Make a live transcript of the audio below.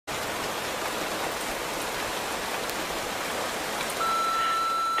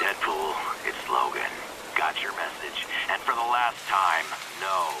Deadpool, it's Logan. Got your message. And for the last time,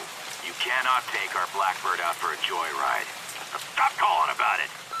 no. You cannot take our Blackbird out for a joyride. Stop calling about it!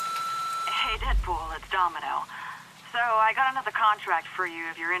 Hey, Deadpool, it's Domino. So, I got another contract for you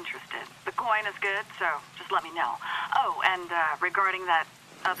if you're interested. The coin is good, so just let me know. Oh, and regarding that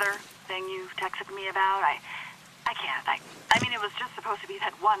other thing you texted me about, I can't. I mean, it was just supposed to be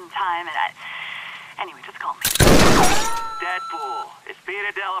that one time, and anyway, just call me. Deadpool, it's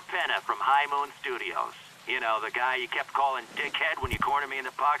Peter Della Penna from High Moon Studios. You know, the guy you kept calling dickhead when you cornered me in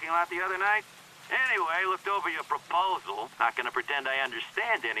the parking lot the other night? Anyway, looked over your proposal. Not gonna pretend I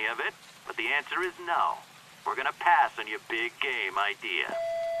understand any of it, but the answer is no. We're gonna pass on your big game idea.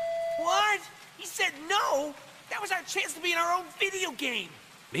 What? He said no? That was our chance to be in our own video game.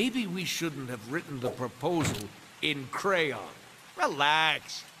 Maybe we shouldn't have written the proposal in crayon.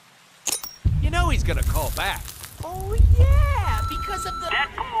 Relax. You know he's gonna call back. Oh, yeah, because of the...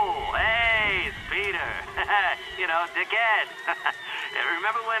 Deadpool! Hey, it's Peter. You know, dickhead.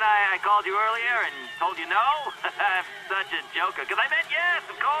 Remember when I called you earlier and told you no? I'm such a joker, because I meant yes,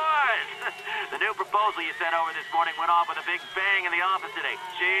 of course. The new proposal you sent over this morning went off with a big bang in the office today.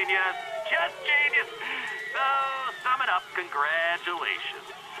 Genius. Just genius. So, sum it up, congratulations.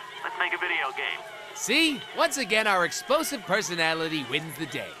 Let's make a video game. See? Once again, our explosive personality wins the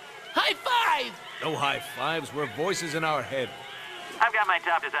day. High five! No high fives, we're voices in our head. I've got my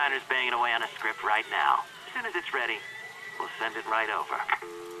top designers banging away on a script right now. As soon as it's ready, we'll send it right over.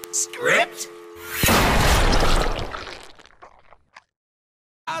 Script?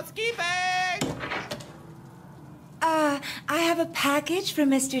 Housekeeping! I have a package for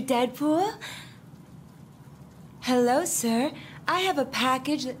Mr. Deadpool. Hello, sir. I have a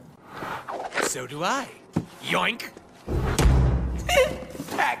package that... So do I. Yoink!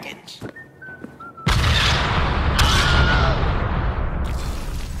 Package.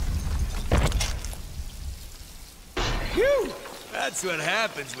 Phew! That's what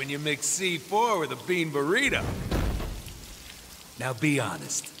happens when you mix C4 with a bean burrito. Now be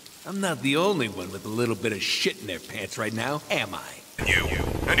honest. I'm not the only one with a little bit of shit in their pants right now, am I? You.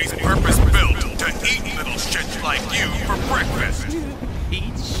 And he's purpose-built to eat little shits like you for breakfast.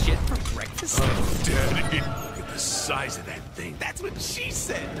 Eat shit for breakfast? Oh, Daddy. Look at the size of that thing. That's what she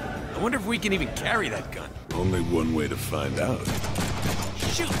said. I wonder if we can even carry that gun. Only one way to find out.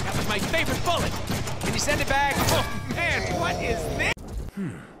 Shoot, that was my favorite bullet. Can you send it back? Oh, man, what is this?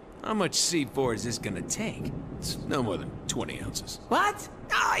 How much C4 is this gonna take? It's no more than 20 ounces. What?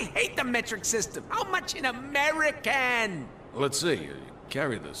 Oh, I hate the metric system. How much in American? Well, let's see. You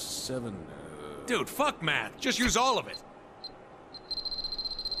carry the 7... Dude, fuck math. Just use all of it.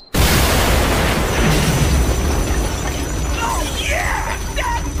 Oh, yeah!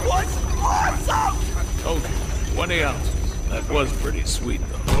 That was awesome! Told you. 20 ounces. That was pretty sweet,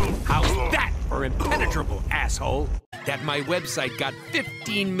 though. How's that for impenetrable, asshole? That my website got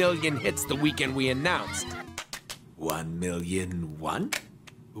 15 million hits the weekend we announced. 1 million one?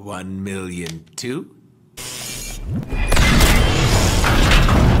 1 million two?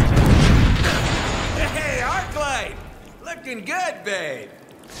 Hey, Arclight! Looking good, babe.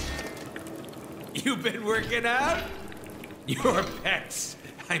 You been working out? Your pecs.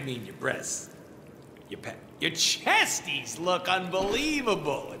 I mean your breasts. Your chesties look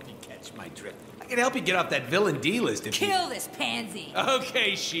unbelievable, if you catch my drift. I can help you get off that villain D-list if Kill this pansy.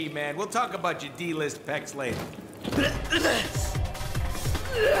 Okay, She-Man. We'll talk about your D-list pecs later.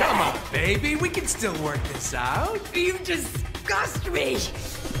 Come on, baby. We can still work this out. You disgust me.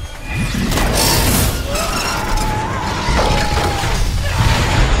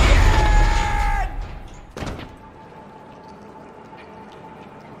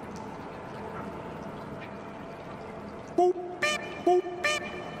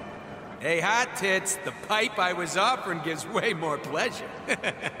 Hey, hot tits, the pipe I was offering gives way more pleasure.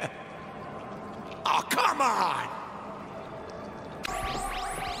 Oh, come on!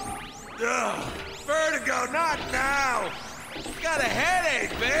 Ugh, vertigo, not now! Got a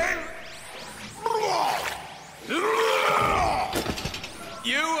headache, babe!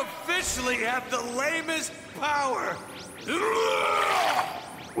 You officially have the lamest power!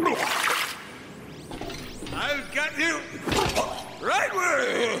 I've got you right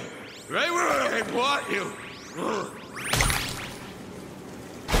where I want you.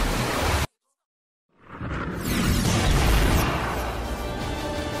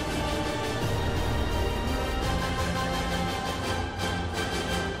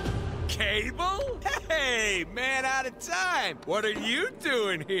 Cable? Hey, man out of time. What are you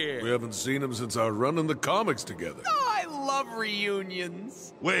doing here? We haven't seen him since our run in the comics together. Oh, I love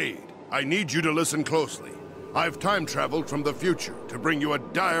reunions. Wade, I need you to listen closely. I've time-traveled from the future to bring you a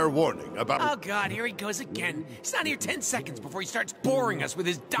dire warning about... Oh God, here he goes again. He's not here 10 seconds before he starts boring us with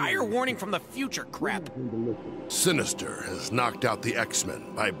his dire warning from the future crap. Sinister has knocked out the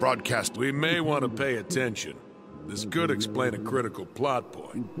X-Men by broadcast... We may want to pay attention. This could explain a critical plot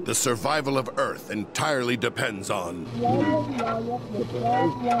point. The survival of Earth entirely depends on...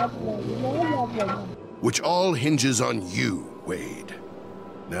 which all hinges on you, Wade.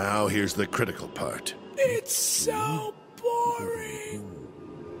 Now here's the critical part. It's so boring.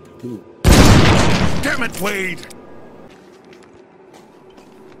 Damn it, Wade!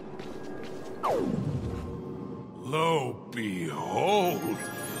 Lo behold,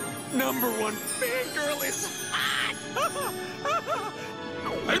 #1 fangirl is hot.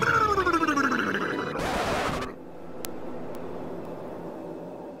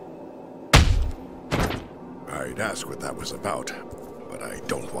 I'd ask what that was about, but I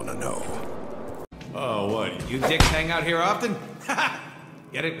don't want to know. Oh, what? You dicks hang out here often?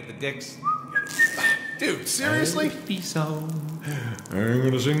 Get it with the dicks? Dude, seriously? Pee song. I'm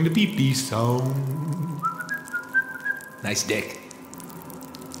gonna sing the pee-pee song. Nice dick.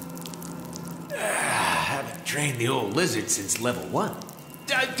 Haven't trained the old lizard since level 1.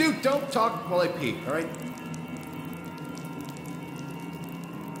 Dude, don't talk while I pee, all right?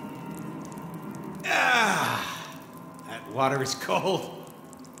 That water is cold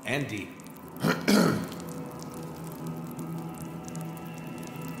and deep.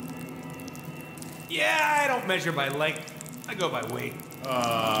 Yeah, I don't measure by length. I go by weight.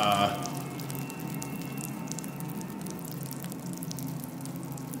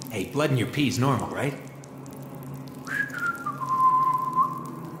 Hey, blood in your pee's normal, right?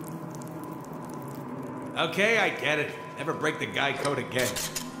 Okay, I get it. Never break the guy code again.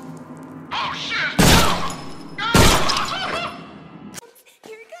 Oh, shit!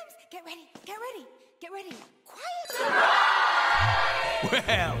 Here he comes. Get ready. Get ready. Get ready. Quiet.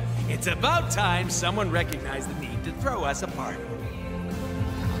 Well, it's about time someone recognized the need to throw us a party.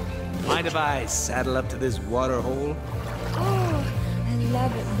 Mind if I saddle up to this water hole? Oh, I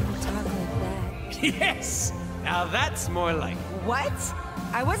love it when you talk like that. Yes! Now that's more like... What?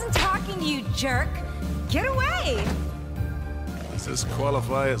 I wasn't talking to you, jerk. Get away. does this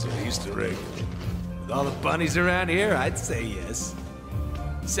qualify as an Easter egg? With all the bunnies around here, I'd say yes.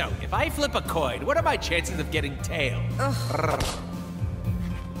 So, if I flip a coin, what are my chances of getting tail?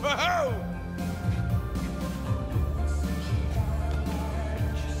 Whoa!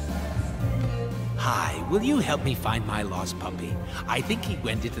 Hi, will you help me find my lost puppy? I think he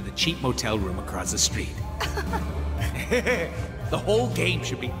went into the cheap motel room across the street. The whole game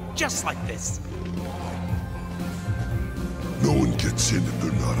should be just like this. No one gets in if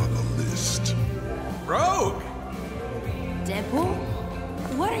they're not on the list. Rogue! Deadpool?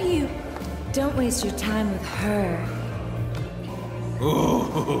 What are you? Don't waste your time with her.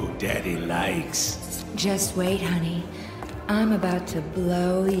 Ooh, Daddy likes. Just wait, honey. I'm about to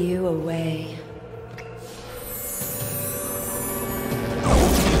blow you away.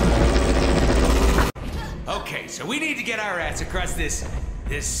 Okay, so we need to get our ass across this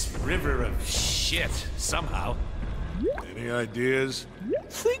river of shit somehow. Any ideas?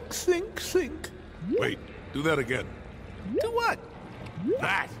 Think, think, think. Wait, do that again. Do what?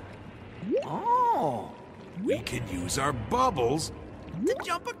 That! Oh, We can use our bubbles. to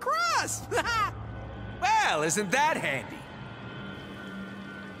jump across. Well, isn't that handy?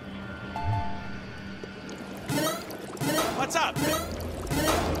 What's up?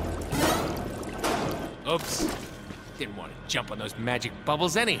 Oops. Didn't want to jump on those magic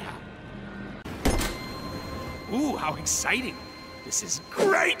bubbles anyhow. Ooh, how exciting. This is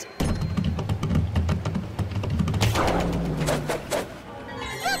great.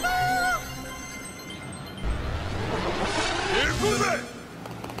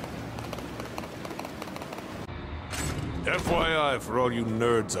 FYI for all you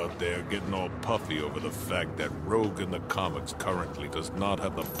nerds out there getting all puffy over the fact that Rogue in the comics currently does not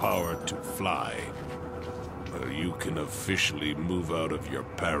have the power to fly. Well, you can officially move out of your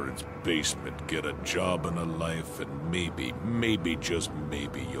parents' basement, get a job and a life, and maybe just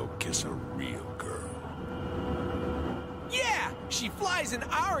maybe you'll kiss a real girl. Yeah, she flies in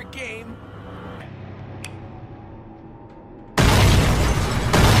our game.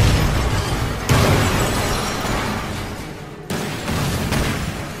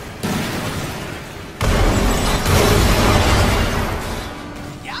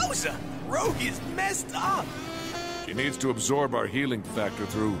 Yowza! Rogue is messed up. She needs to absorb our healing factor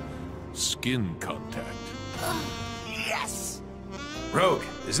through skin contact. Yes! Rogue,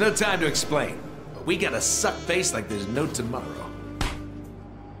 there's no time to explain, but we gotta suck face like there's no tomorrow.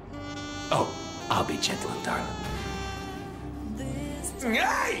 Oh, I'll be gentle and darling.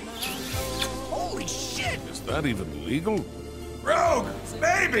 Hey! Holy shit! Is that even legal? Rogue!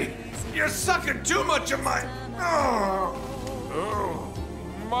 Baby! You're sucking too much of my... Oh,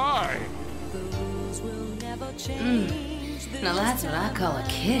 my! Now that's what I call a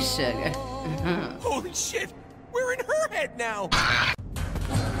kiss, sugar. Holy shit! We're in her head now!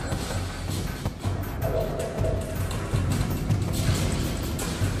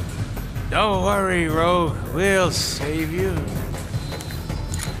 Don't worry, Rogue. We'll save you.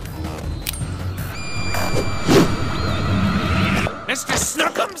 Mr.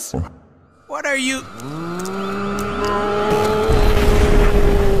 Snookums? What are you...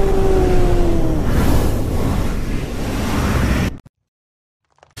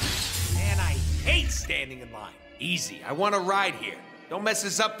 Man, I hate standing in line. Easy. I want to ride here. Don't mess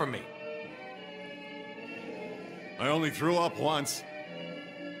this up for me. I only threw up once.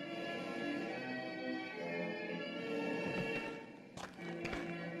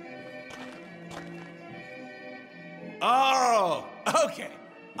 Oh, okay.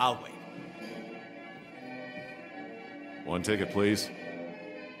 I'll wait. One ticket, please.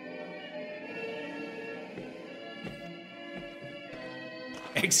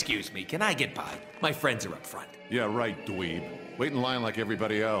 Excuse me, can I get by? My friends are up front. Yeah, right, dweeb. Wait in line like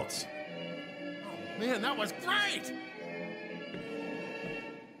everybody else. Man, that was great!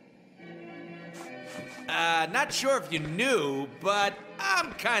 Not sure if you knew, but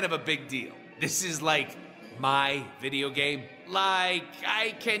I'm kind of a big deal. This is like my video game. Like,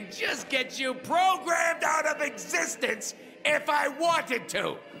 I can just get you programmed out of existence if I wanted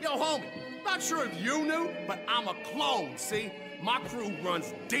to. Yo, homie, not sure if you knew, but I'm a clone, see? My crew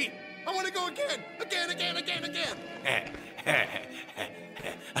runs deep. I want to go again.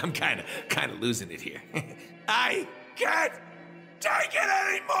 I'm kind of losing it here. I can't take it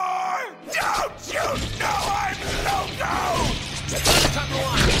anymore! Don't you know I'm loco?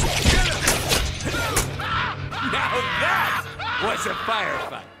 Now that was a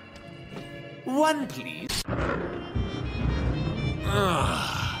firefight. One, please.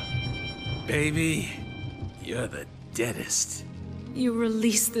 Baby, you're the deadest. You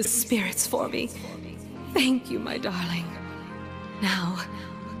release the spirits for me. Thank you, my darling. Now,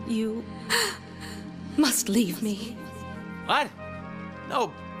 you must leave me. What?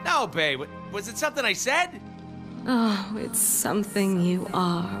 No, babe. Was it something I said? Oh, it's something you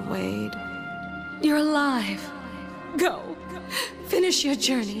are, Wade. You're alive. Go. Finish your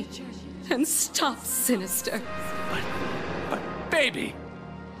journey. And stop Sinister. But, baby.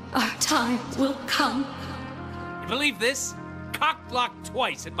 Our time will come. You believe this? Cock-blocked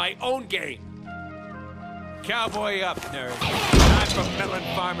twice in my own game. Cowboy up, nerd. Time for melon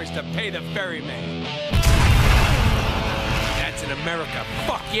farmers to pay the ferryman. That's an America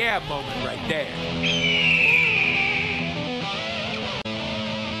fuck yeah moment right there.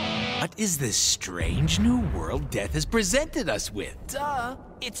 What is this strange new world Death has presented us with? Duh,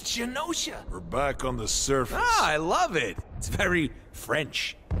 it's Genosha. We're back on the surface. Ah, I love it. It's very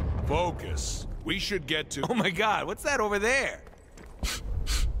French. Focus. We should get to... Oh my god, what's that over there?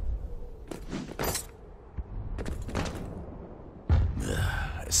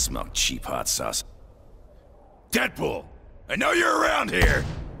 I smell cheap hot sauce. Deadpool! I know you're around here!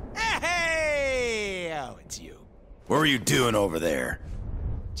 Hey! Oh, it's you. What were you doing over there?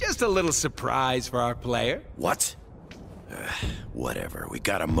 Just a little surprise for our player. What? Whatever, we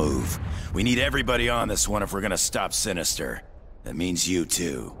gotta move. We need everybody on this one if we're gonna stop Sinister. That means you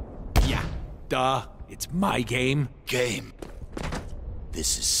too. Yeah, duh. It's my game. Game?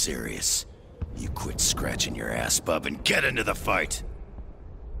 This is serious. You quit scratching your ass, bub, and get into the fight!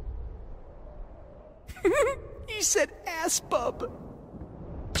 You said ass bub.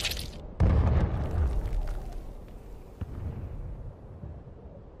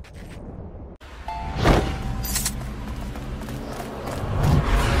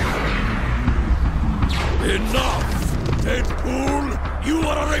 Enough! Deadpool, you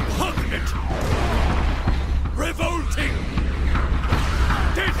are a repugnant, revolting,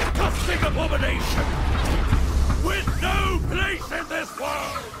 disgusting abomination with no place in this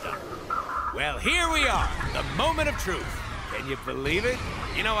world! Well, here we are, the moment of truth. Can you believe it?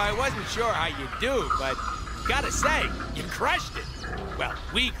 You know, I wasn't sure how you'd do, but gotta say, you crushed it. Well,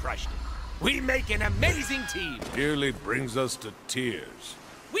 we crushed it. We make an amazing team. Nearly brings us to tears.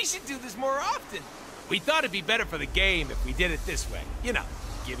 We should do this more often. We thought it'd be better for the game if we did it this way. You know,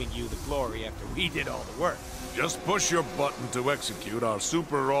 giving you the glory after we did all the work. Just push your button to execute our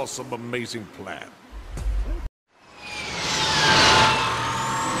super awesome amazing plan.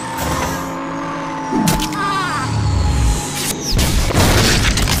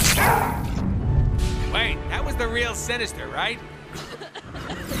 real Sinister, right?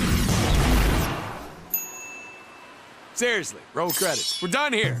 Seriously, roll credits. We're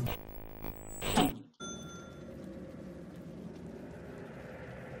done here.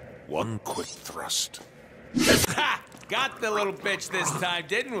 One quick thrust. Ha! Got the little bitch this time,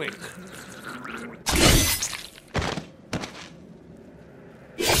 didn't we?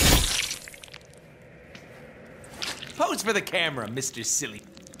 Pose for the camera, Mr. Silly.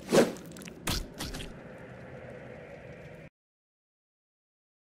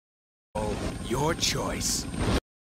 Oh, your choice.